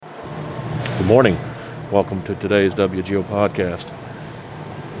Good morning. Welcome to today's WGO podcast.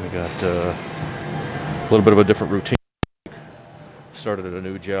 We got a little bit of a different routine. Started at a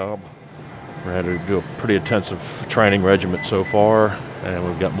new job. We had to do a pretty intensive training regimen so far, and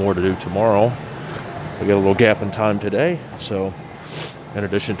we've got more to do tomorrow. We got a little gap in time today, so in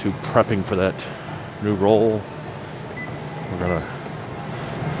addition to prepping for that new role, we're going to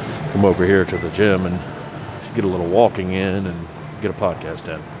come over here to the gym and get a little walking in and get a podcast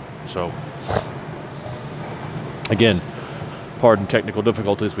in. So, again, pardon technical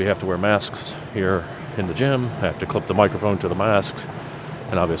difficulties. We have to wear masks here in the gym. I have to clip the microphone to the masks.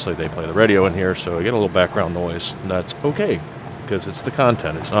 And obviously they play the radio in here, so I get a little background noise. And that's okay, because it's the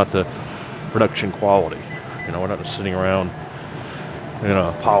content. It's not the production quality. We're not just sitting around in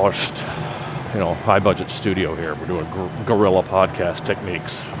a polished, high-budget studio here. We're doing guerrilla podcast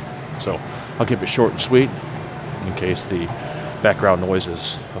techniques. So I'll keep it short and sweet in case the background noise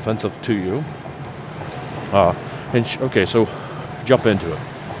is offensive to you. Okay, so jump into it.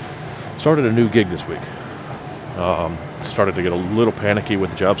 Started a new gig this week. Started to get a little panicky with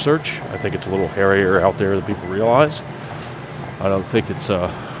the job search. I think it's a little hairier out there than people realize. I don't think it's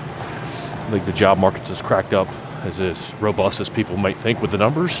like the job market's as cracked up, as robust as people might think with the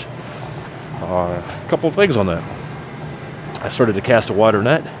numbers. A couple of things on that. I started to cast a wider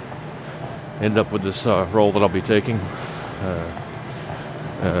net. Ended up with this role that I'll be taking.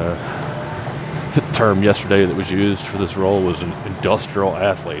 The term yesterday that was used for this role was an industrial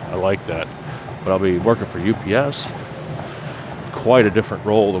athlete. I like that. But I'll be working for UPS. Quite a different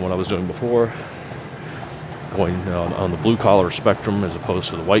role than what I was doing before. Going on the blue collar spectrum as opposed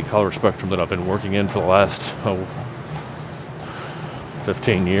to the white collar spectrum that I've been working in for the last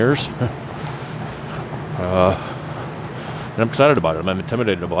 15 years. And I'm excited about it. I'm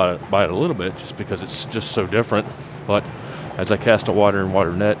intimidated by it a little bit just because it's just so different. But as I cast a wider and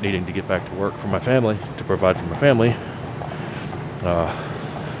wider net, needing to get back to work for my family, to provide for my family,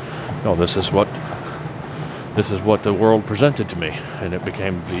 this is what the world presented to me, and it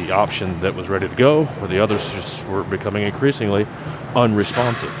became the option that was ready to go, where the others just were becoming increasingly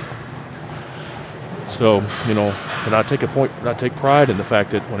unresponsive. So, and I take pride in the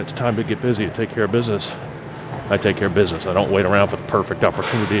fact that when it's time to get busy and take care of business, I take care of business. I don't wait around for the perfect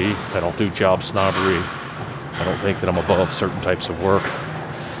opportunity. I don't do job snobbery. I don't think that I'm above certain types of work.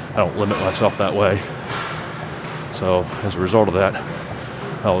 I don't limit myself that way. So as a result of that,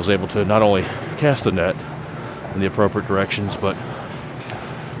 I was able to not only cast the net in the appropriate directions, but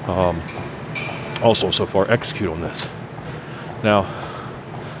also so far execute on this. Now,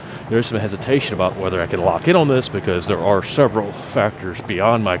 there's some hesitation about whether I can lock in on this because there are several factors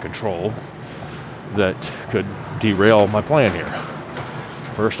beyond my control that could derail my plan here.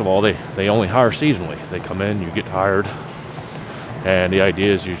 First of all, they only hire seasonally. They come in, you get hired, and the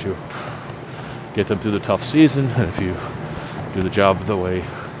idea is you to get them through the tough season, and if you do the job the way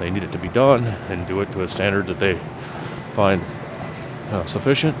they need it to be done and do it to a standard that they find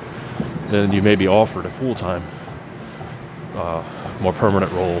sufficient, then you may be offered a full-time, more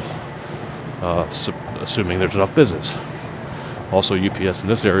permanent role, assuming there's enough business. Also, UPS in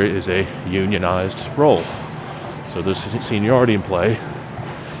this area is a unionized role, so there's seniority in play,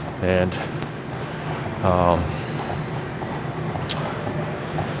 and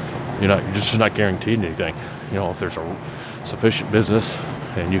you're just not guaranteed anything. If there's a sufficient business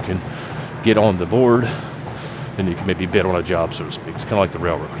and you can get on the board, then you can maybe bid on a job, so to speak. It's kind of like the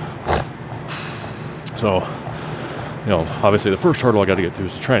railroad. So, obviously the first hurdle I got to get through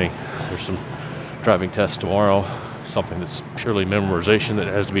is the training. There's some driving tests tomorrow, something that's purely memorization that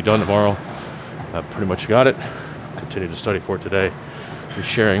has to be done tomorrow. I've pretty much got it. Continue to study for it today. Be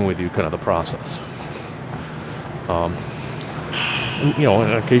sharing with you kind of the process.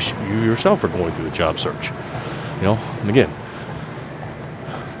 In case you yourself are going through the job search. And again,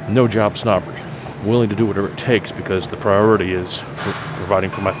 no job snobbery. Willing to do whatever it takes because the priority is providing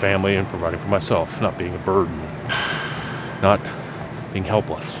for my family and providing for myself, not being a burden, not being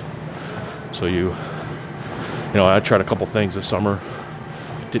helpless. So I tried a couple things this summer.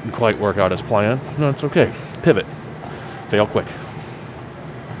 Didn't quite work out as planned. No, it's okay. Pivot. Fail quick.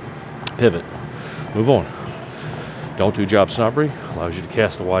 Pivot. Move on. Don't do job snobbery. Allows you to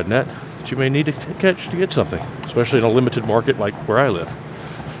cast a wide net that you may need to catch to get something, especially in a limited market like where I live.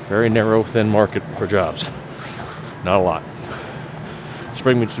 Very narrow, thin market for jobs. Not a lot. This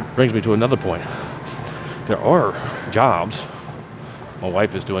brings me to another point. There are jobs. My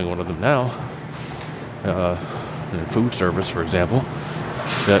wife is doing one of them now. In food service, for example,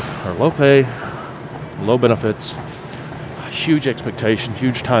 that are low pay, low benefits, huge expectation,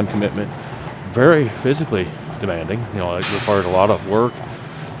 huge time commitment, very physically demanding. It requires a lot of work,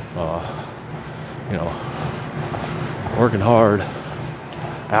 you know, working hard,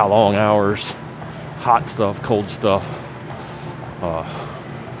 out long hours, hot stuff, cold stuff,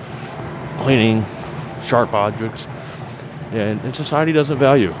 cleaning, sharp objects. And society doesn't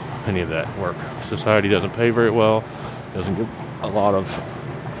value any of that work. Society doesn't pay very well, doesn't give a lot of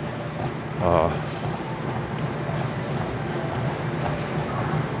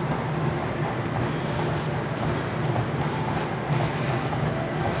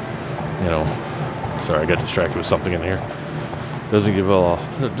sorry, I got distracted with something in here. Doesn't give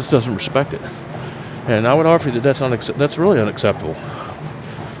just doesn't respect it. And I would argue that that's really unacceptable.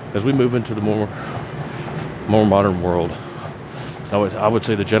 As we move into the more modern world, I would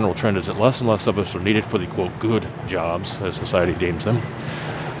say the general trend is that less and less of us are needed for the, quote, good jobs, as society deems them,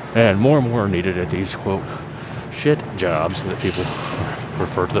 and more are needed at these, quote, shit jobs that people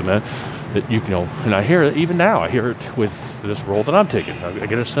refer to them as. That you know, and I hear it even now. I hear it with this role that I'm taking. I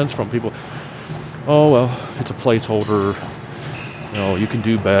get a sense from people, oh, well, it's a placeholder. You know, you can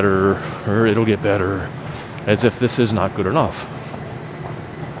do better, or it'll get better, as if this is not good enough.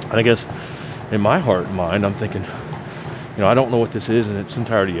 And I guess in my heart and mind, I'm thinking, you know, I don't know what this is in its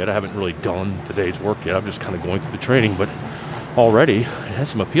entirety yet. I haven't really done the day's work yet. I'm just kind of going through the training, but already it has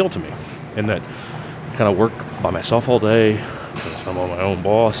some appeal to me in that I kind of work by myself all day. I'm on my own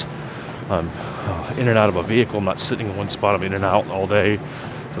boss. I'm in and out of a vehicle. I'm not sitting in one spot. I'm in and out all day.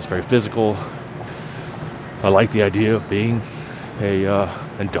 So it's very physical. I like the idea of being a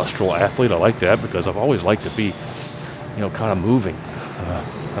industrial athlete. I like that because I've always liked to be, you know, kind of moving. I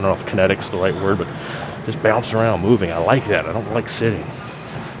don't know if kinetic's the right word, but just bouncing around, moving. I like that. I don't like sitting.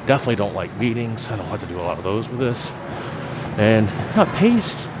 Definitely don't like meetings. I don't have to do a lot of those with this. And it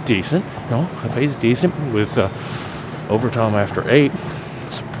pays decent. You know, it pays decent with overtime after 8.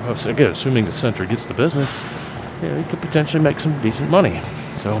 So again, assuming the center gets the business, you know, you could potentially make some decent money.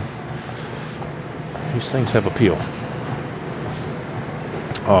 So these things have appeal.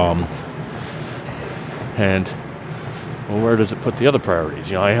 And well, where does it put the other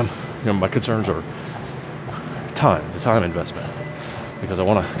priorities? You know, my concerns are the time investment, because I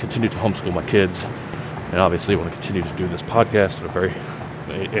want to continue to homeschool my kids, and obviously I want to continue to do this podcast at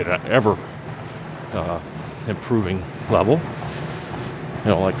an ever improving level. You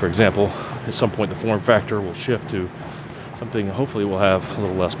know, like for example, at some point the form factor will shift to something. Hopefully, will have a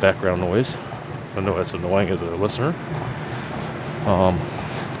little less background noise. I know that's annoying as a listener.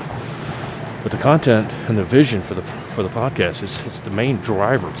 But the content and the vision for the podcast it's the main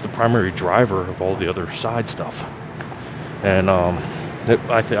driver. It's the primary driver of all the other side stuff. And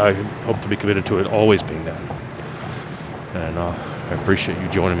I hope to be committed to it always being that. And I appreciate you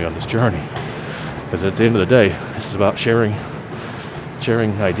joining me on this journey. Because at the end of the day, this is about sharing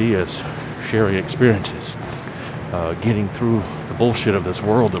ideas, sharing experiences, getting through the bullshit of this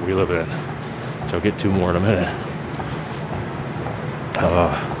world that we live in, which I'll get to more in a minute.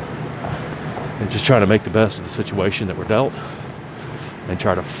 And just try to make the best of the situation that we're dealt, and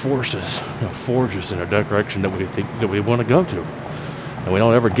try to forge us in a direction that we think that we want to go to. And we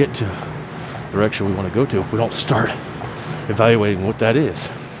don't ever get to the direction we want to go to if we don't start evaluating what that is.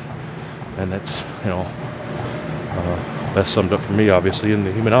 And that's, you know, best summed up for me, obviously, in the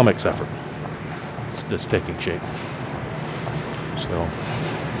humanomics effort that's taking shape. So,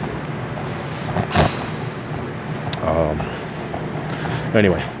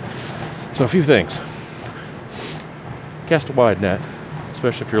 anyway, so a few things. Cast a wide net,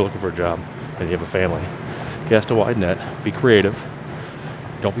 especially if you're looking for a job and you have a family. Cast a wide net. Be creative.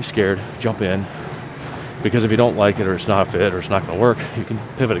 Don't be scared. Jump in. Because if you don't like it, or it's not a fit, or it's not going to work, you can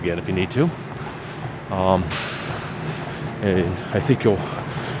pivot again if you need to. And I think you'll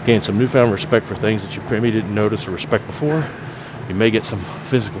gain some newfound respect for things that you maybe didn't notice or respect before. You may get some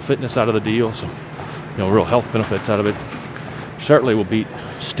physical fitness out of the deal, some, you know, real health benefits out of it. Certainly will beat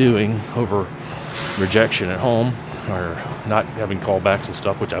stewing over rejection at home or not having callbacks and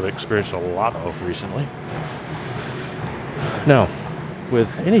stuff, which I've experienced a lot of recently. Now,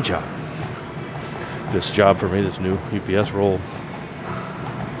 with any job, this job for me, this new UPS role,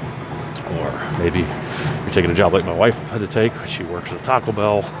 or maybe you're taking a job like my wife had to take. She works at a Taco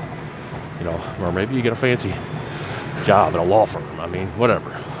Bell, you know, or maybe you get a fancy job at a law firm. I mean, whatever,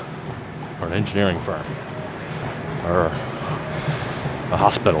 or an engineering firm, or a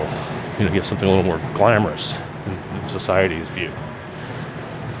hospital. You know, get something a little more glamorous in society's view.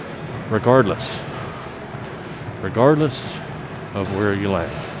 Regardless of where you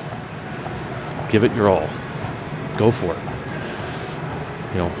land, give it your all. Go for it.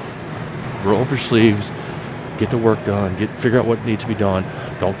 You know, roll up your sleeves, get the work done, figure out what needs to be done.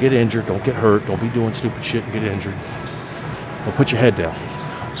 Don't get injured, don't get hurt, don't be doing stupid shit and get injured. Well, put your head down.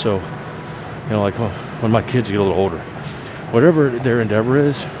 So Like when my kids get a little older, whatever their endeavor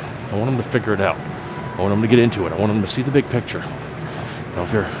is, I want them to figure it out. I want them to get into it. I want them to see the big picture.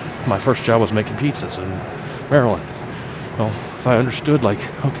 My first job was making pizzas in Maryland. Well, if I understood, like,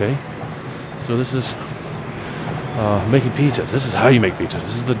 okay, so this is making pizzas. This is how you make pizzas.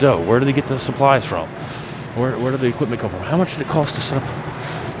 This is the dough. Where do they get the supplies from? Where did the equipment come from? How much did it cost to set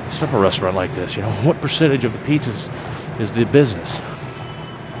up a restaurant like this? What percentage of the pizzas is the business?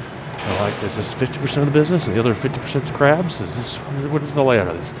 Is this 50% of the business and the other 50% is crabs? What is the layout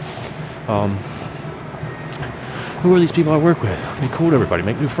of this? Who are these people I work with? Be cool to everybody.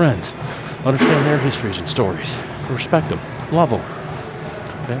 Make new friends. Understand their histories and stories. Respect them. Love them.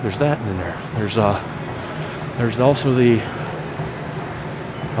 Okay, there's that in there. There's also the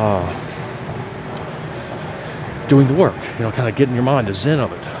doing the work. Kind of getting your mind, the zen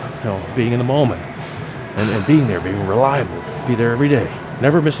of it. Being in the moment and being there, being reliable. Be there every day.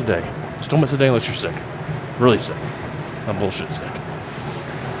 Never miss a day. Just don't miss a day unless you're sick. Really sick. Not bullshit sick.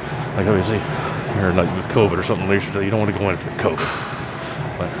 Like obviously, you're like with COVID or something later, you don't want to go in if you have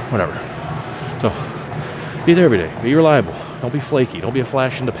COVID. But whatever. So be there every day. Be reliable. Don't be flaky. Don't be a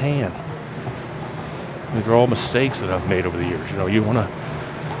flash in the pan. These are all mistakes that I've made over the years. You want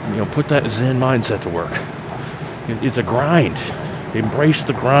to, put that Zen mindset to work. It's a grind. Embrace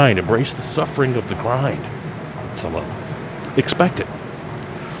the grind. Embrace the suffering of the grind. Expect it.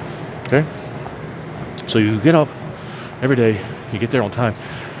 Okay? So you get up every day, you get there on time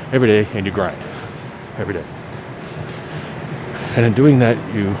every day, and you grind every day. And in doing that,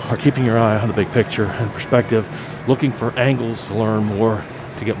 you are keeping your eye on the big picture and perspective, looking for angles to learn more,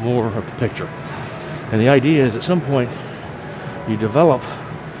 to get more of the picture. And the idea is at some point, you develop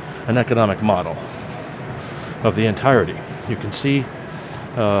an economic model of the entirety. You can see,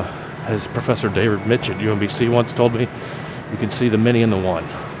 as Professor David Mitch at UMBC once told me, you can see the many in the one.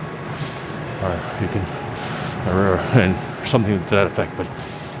 And something to that effect. But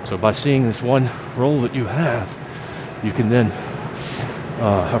so by seeing this one role that you have, you can then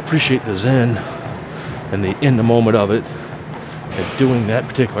appreciate the Zen and the in the moment of it and doing that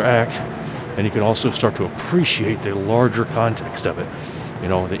particular act. And you can also start to appreciate the larger context of it.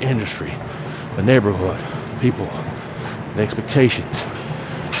 The industry, the neighborhood, the people, the expectations,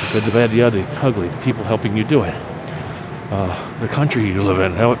 the good, the bad, the ugly, the people helping you do it, the country you live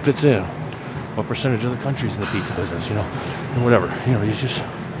in, how it fits in, what percentage of the country's in the pizza business, and whatever. You just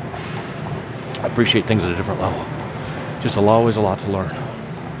appreciate things at a different level. Just always a lot to learn.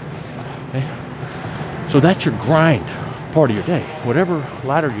 Okay? So that's your grind part of your day. Whatever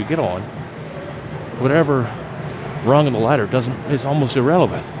ladder you get on, whatever rung on the ladder is almost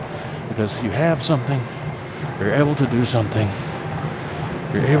irrelevant, because you have something, you're able to do something,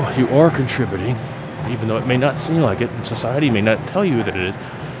 you are contributing, even though it may not seem like it, and society may not tell you that it is.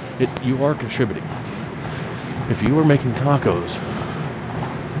 You are contributing. If you are making tacos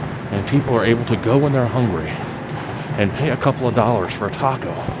and people are able to go when they're hungry and pay a couple of dollars for a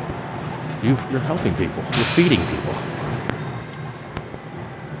taco, you're helping people. You're feeding people.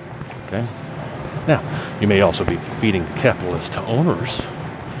 Okay? Now, you may also be feeding the capitalist owners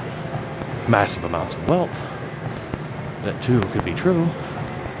massive amounts of wealth. That too could be true.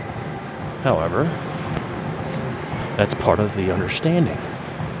 However, that's part of the understanding.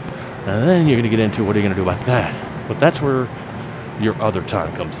 And then you're going to get into what are you going to do about that. But that's where your other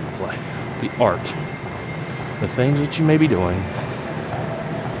time comes into play. The art. The things that you may be doing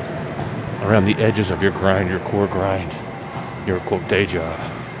around the edges of your grind, your core grind, your quote day job,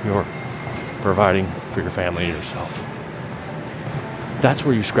 your providing for your family and yourself. That's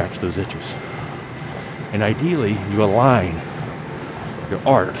where you scratch those itches. And ideally, you align your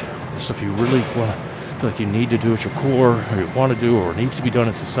art. So if you really want to feel like you need to do at your core, or you want to do, or needs to be done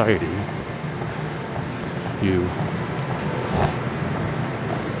in society, you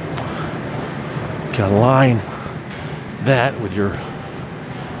can align that with your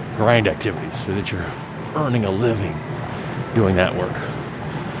grind activities so that you're earning a living doing that work.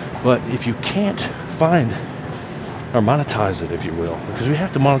 But if you can't find or monetize it, if you will, because we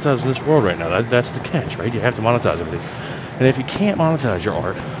have to monetize in this world right now. That's the catch, right? You have to monetize everything. And if you can't monetize your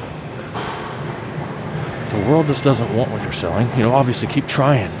art, if the world just doesn't want what you're selling, obviously keep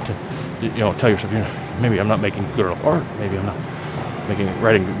trying to, tell yourself, maybe I'm not making good enough art. Maybe I'm not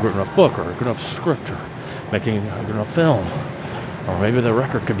writing a good enough book or a good enough script or making a good enough film. Or maybe the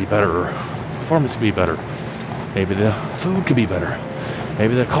record could be better or the performance could be better. Maybe the food could be better.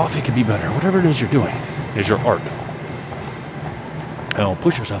 Maybe the coffee could be better. Whatever it is you're doing is your art. Don't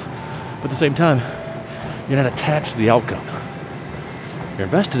push yourself. But at the same time, you're not attached to the outcome. You're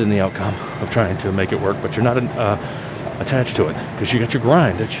invested in the outcome of trying to make it work, but you're not attached to it because you got your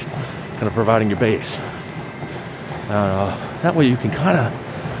grind that kind of providing your base. That way you can kind of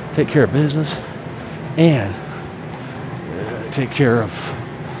take care of business and take care of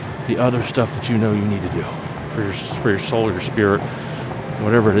the other stuff that you know you need to do for your soul, your spirit,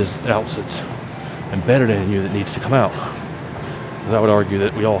 whatever it is else that's embedded in you that needs to come out. Because I would argue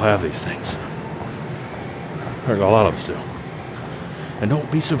that we all have these things. Or a lot of us do. And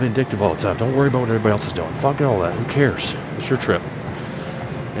don't be so vindictive all the time. Don't worry about what everybody else is doing. Fuck all that. Who cares? It's your trip.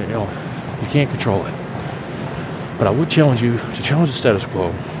 You know, you can't control it. But I would challenge you to challenge the status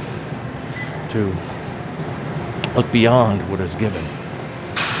quo, to look beyond what is given,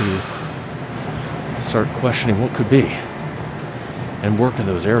 to start questioning what could be, and work in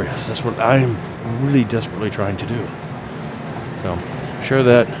those areas. That's what I'm really desperately trying to do. So, share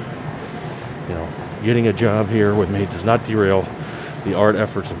that. You know, getting a job here with me does not derail the art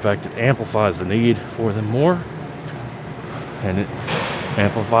efforts. In fact, it amplifies the need for them more, and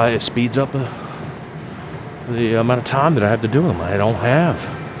it speeds up the amount of time that I have to do them. I don't have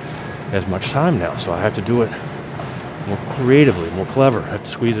as much time now, so I have to do it more creatively, more clever. I have to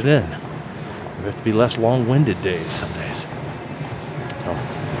squeeze it in. There have to be less long-winded days some days. So,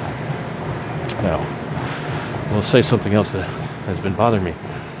 now, we'll say something else that has been bothering me.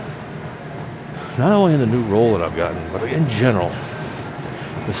 Not only in the new role that I've gotten, but in general,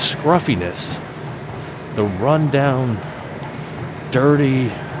 the scruffiness, the rundown, dirty,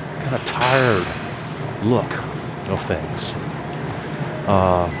 kind of tired look of things,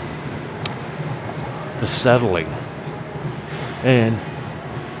 the settling, and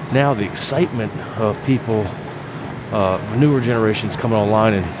now the excitement of people, newer generations coming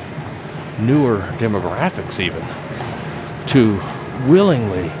online and newer demographics even, to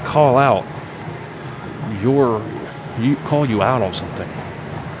willingly call you out on something.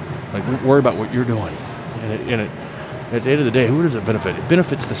 Like, worry about what you're doing. And at the end of the day, who does it benefit? It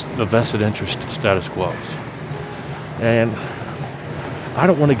benefits the vested interest status quo. And I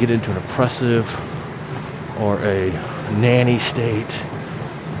don't want to get into an oppressive or a nanny state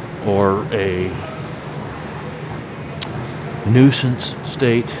or a nuisance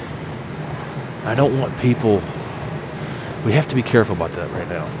state. I don't want people... We have to be careful about that right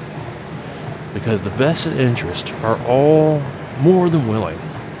now. Because the vested interests are all more than willing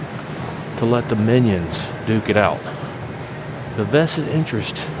to let the minions duke it out. The vested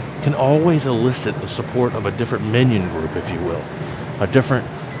interest can always elicit the support of a different minion group, if you will. A different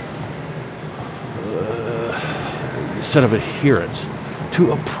set of adherents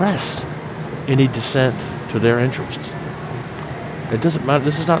to oppress any dissent to their interests. It doesn't matter.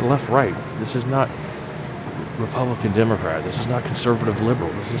 This is not left-right. This is not Republican-Democrat. This is not conservative-liberal.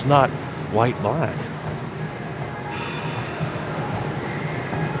 This is not white-black.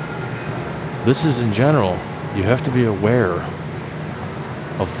 This is, in general, you have to be aware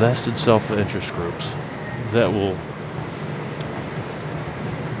of vested self-interest groups that will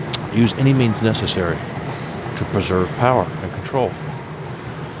use any means necessary to preserve power and control.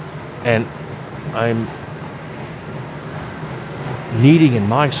 And I'm needing in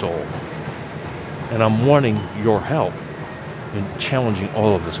my soul, and I'm wanting your help in challenging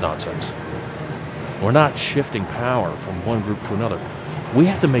all of this nonsense. We're not shifting power from one group to another. We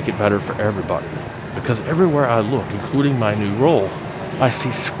have to make it better for everybody, because everywhere I look, including my new role, I see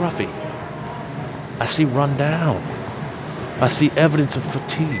scruffy. I see run down. I see evidence of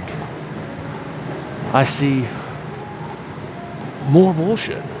fatigue. I see more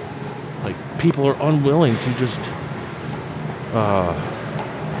bullshit. Like, people are unwilling to just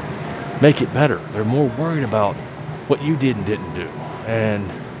make it better. They're more worried about what you did and didn't do,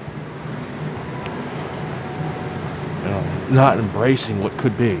 and not embracing what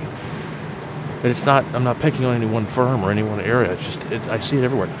could be. And it's not, I'm not picking on any one firm or any one area. It's just, I see it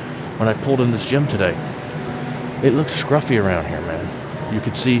everywhere. When I pulled in this gym today, it looks scruffy around here, man. You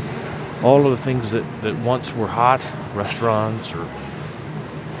could see all of the things that once were hot, restaurants or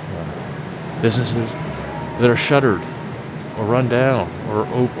businesses that are shuttered or run down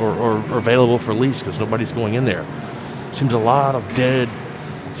or available for lease because nobody's going in there. Seems a lot of dead,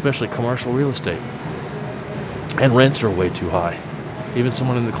 especially commercial real estate. And rents are way too high. Even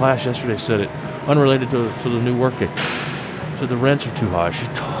someone in the class yesterday said it, unrelated to the new work day. So the rents are too high. She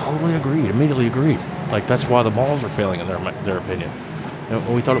totally agreed, immediately agreed. Like, that's why the malls are failing in their opinion.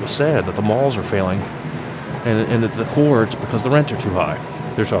 And we thought it was sad that the malls are failing, and at the core it's because the rents are too high.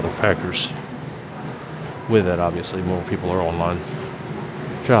 There's other factors with that, obviously. More people are online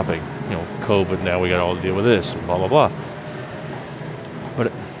shopping. You know, COVID, now we got all to deal with this, and blah, blah, blah.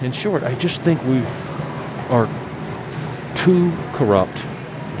 But in short, I just think we are too corrupt,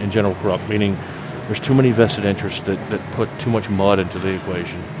 in general corrupt, meaning there's too many vested interests that put too much mud into the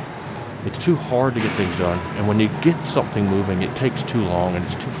equation. It's too hard to get things done, and when you get something moving, it takes too long and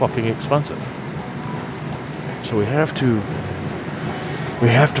it's too fucking expensive. So we have to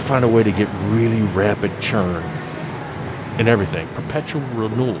find a way to get really rapid churn in everything, perpetual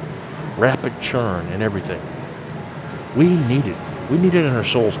renewal, rapid churn in everything. We need it. We need it in our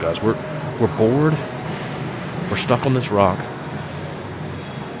souls, guys. We're bored. We're stuck on this rock,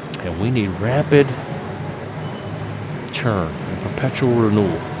 and we need rapid churn and perpetual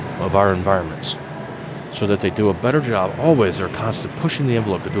renewal of our environments so that they do a better job. Always they're constantly pushing the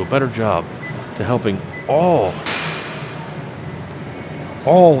envelope to do a better job to helping all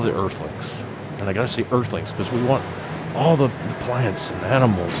the earthlings. And I gotta say earthlings because we want all the plants and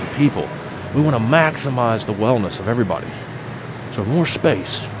animals and people. We want to maximize the wellness of everybody. So more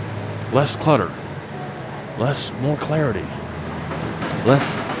space, less clutter, more clarity,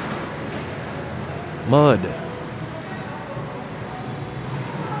 less mud,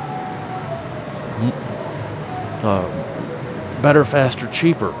 better, faster,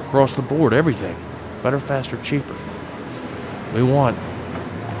 cheaper across the board, everything. Better, faster, cheaper. We want,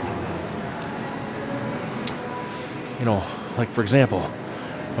 like for example,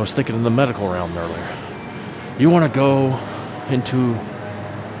 I was thinking in the medical realm earlier. You want to go into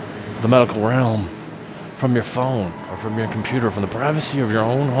the medical realm from your phone or from your computer, from the privacy of your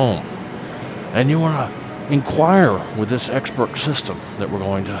own home. And you want to inquire with this expert system that we're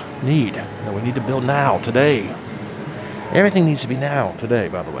going to need, that we need to build now, today. Everything needs to be now, today,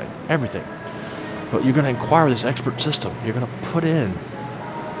 by the way. Everything. But you're going to inquire with this expert system. You're going to put in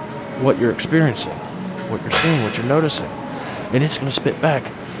what you're experiencing, what you're seeing, what you're noticing. And it's going to spit back,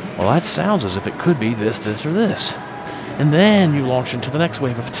 well, that sounds as if it could be this, this, or this. And then you launch into the next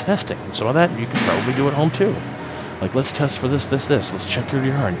wave of testing. And some of that you can probably do at home too. Like, let's test for this, this, this. Let's check your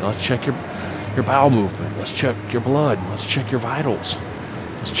urine. Let's check your bowel movement. Let's check your blood. Let's check your vitals.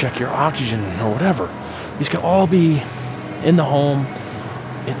 Let's check your oxygen or whatever. These can all be in the home,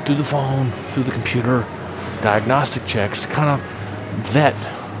 through the phone, through the computer, diagnostic checks to kind of vet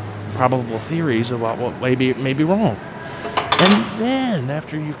probable theories about what may be wrong. And then,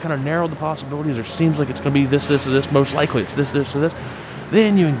 after you've kind of narrowed the possibilities, or it seems like it's going to be this, this, or this, most likely it's this, this, or this,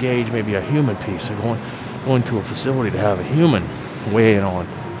 then you engage maybe a human piece, or going to a facility to have a human weigh in on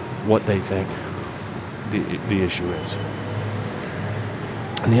what they think the issue is.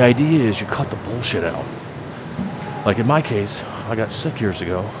 And the idea is you cut the bullshit out. Like in my case, I got sick years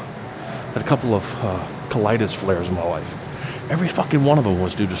ago. Had a couple of colitis flares in my life. Every fucking one of them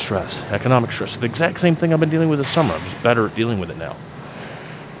was due to stress, economic stress. The exact same thing I've been dealing with this summer. I'm just better at dealing with it now.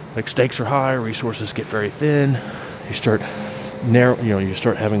 Like, stakes are high, resources get very thin. You start you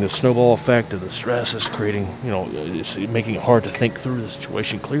start having this snowball effect of the stress is creating, it's making it hard to think through the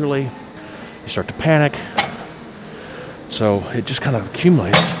situation clearly. You start to panic. So it just kind of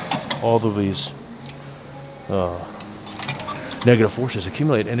accumulates. All of these negative forces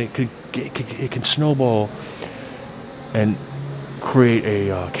accumulate, and it can snowball and create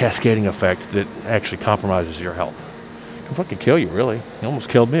a cascading effect that actually compromises your health. It can fucking kill you, really. It almost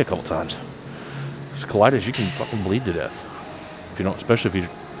killed me a couple times. With colitis, you can fucking bleed to death if you don't, especially if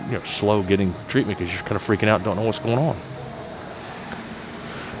you're slow getting treatment because you're kind of freaking out and don't know what's going on.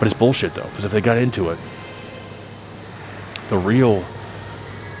 But it's bullshit though, because if they got into it, the real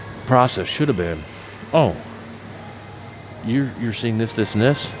process should have been, oh, you're seeing this, this, and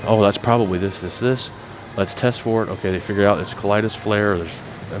this. Oh, that's probably this, this, this. Let's test for it. Okay, they figure out it's colitis flare, or there's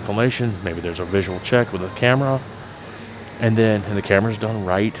inflammation. Maybe there's a visual check with a camera. And the camera's done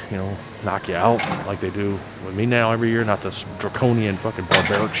right, knock you out like they do with me now every year. Not this draconian fucking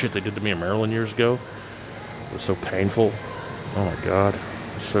barbaric shit they did to me in Maryland years ago. It was so painful. Oh my God.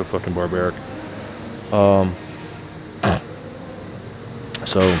 It's so fucking barbaric.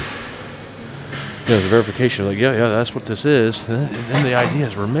 So there's a verification, like, yeah, that's what this is. And then the idea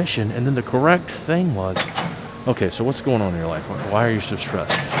is remission. And then the correct thing was, okay, so what's going on in your life? Why are you so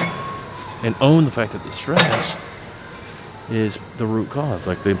stressed? And own the fact that the stress is the root cause,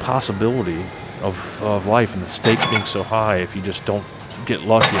 like the impossibility of life and the stakes being so high if you just don't get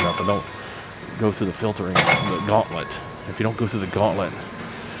lucky enough and don't go through the filtering, the gauntlet. If you don't go through the gauntlet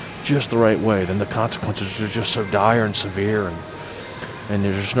just the right way, then the consequences are just so dire and severe, and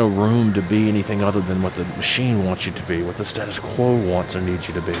there's just no room to be anything other than what the machine wants you to be, what the status quo wants or needs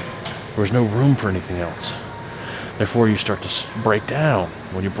you to be. There's no room for anything else. Therefore, you start to break down.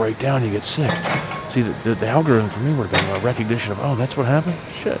 When you break down, you get sick. See, the algorithm for me would have been a recognition of, oh, that's what happened?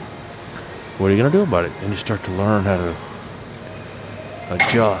 Shit. What are you going to do about it? And you start to learn how to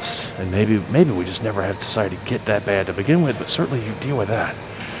adjust. And maybe we just never had society get that bad to begin with, but certainly you deal with that.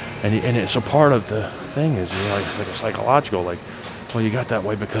 And it's a part of the thing is, it's like a psychological, like, Well, you got that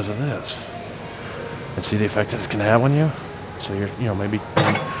way because of this. And see the effect this can have on you. So you're, maybe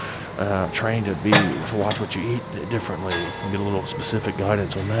trained to watch what you eat differently. Get a little specific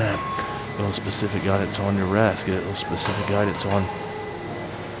guidance on that. Get a little specific guidance on your rest. Get a little specific guidance on,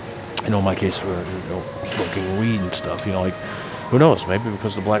 in my case, for smoking weed and stuff. Like, who knows? Maybe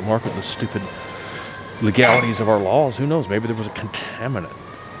because of the black market and the stupid legalities of our laws, who knows? Maybe there was a contaminant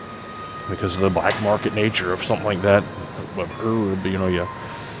because of the black market nature of something like that. With herb,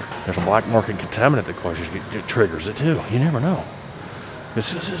 there's a black market contaminant that causes it triggers it too. You never know.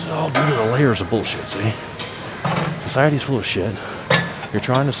 This is all due to the layers of bullshit. See, society's full of shit. You're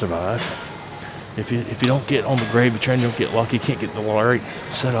trying to survive. If you don't get on the gravy train, you don't get lucky. Can't get the right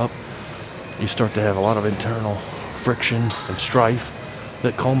setup. You start to have a lot of internal friction and strife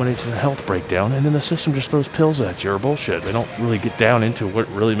that culminates in a health breakdown, and then the system just throws pills at you or bullshit. They don't really get down into what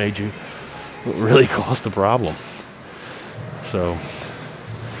really caused the problem. So,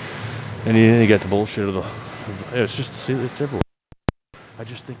 and you get the bullshit of it's everywhere. I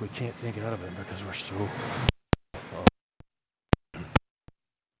just think we can't think out of it because we're so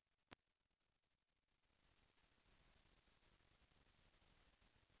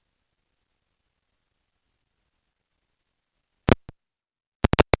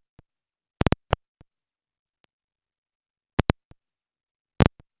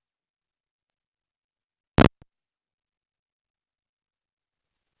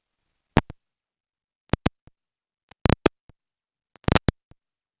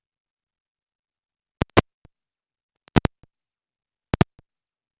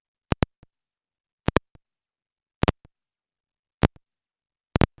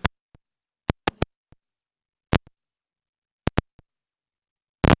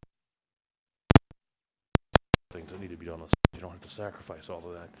things that need to be done. You don't have to sacrifice all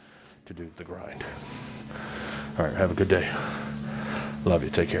of that to do the grind. All right, have a good day. Love you.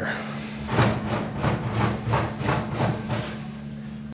 Take care.